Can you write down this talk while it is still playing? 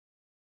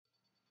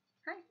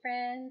Hi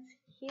friends,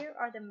 here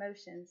are the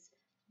motions,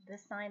 the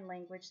sign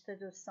language to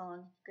the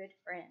song Good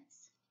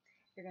Friends.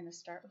 You're going to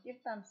start with your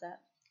thumbs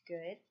up,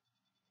 good.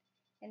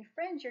 And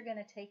friends, you're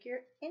going to take your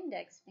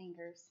index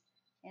fingers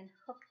and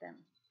hook them,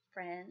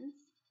 friends,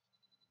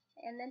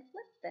 and then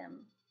flip them.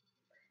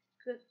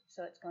 Good.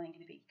 So it's going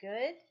to be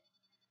good,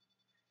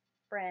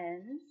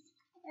 friends,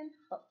 and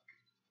hook.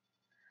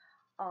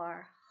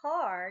 Our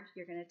hard,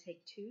 you're going to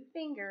take two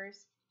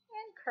fingers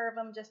and curve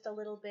them just a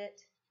little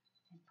bit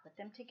and put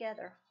them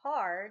together.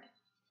 Hard,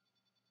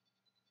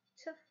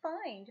 to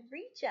find,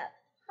 reach up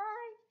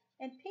high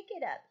and pick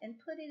it up and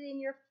put it in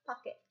your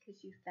pocket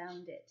because you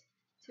found it.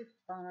 To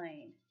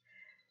find.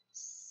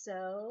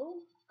 So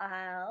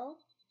I'll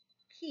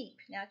keep.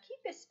 Now keep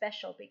is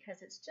special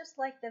because it's just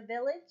like the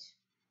village,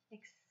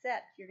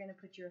 except you're going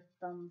to put your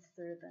thumbs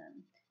through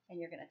them and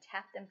you're going to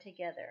tap them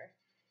together.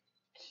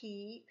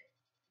 Keep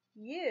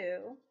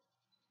you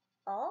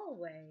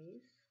always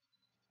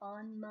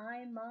on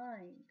my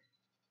mind.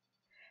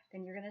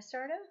 Then you're going to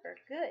start over.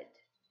 Good.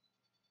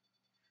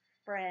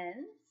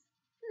 Friends,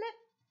 flip.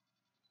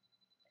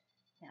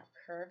 Now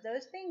curve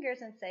those fingers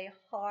and say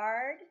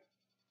hard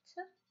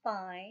to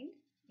find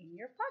in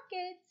your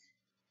pockets.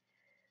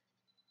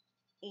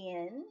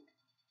 In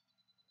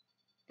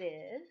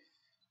this.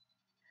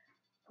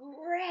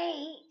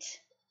 Great.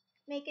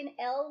 Make an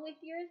L with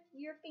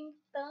your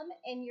thumb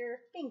and your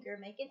finger.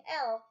 Make an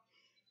L.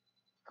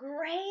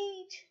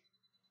 Great.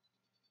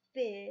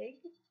 Big.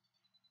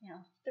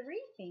 Now 3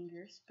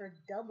 fingers for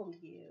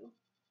W.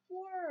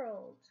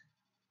 World.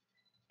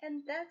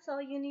 And that's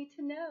all you need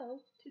to know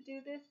to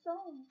do this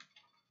song.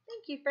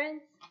 Thank you,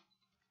 friends.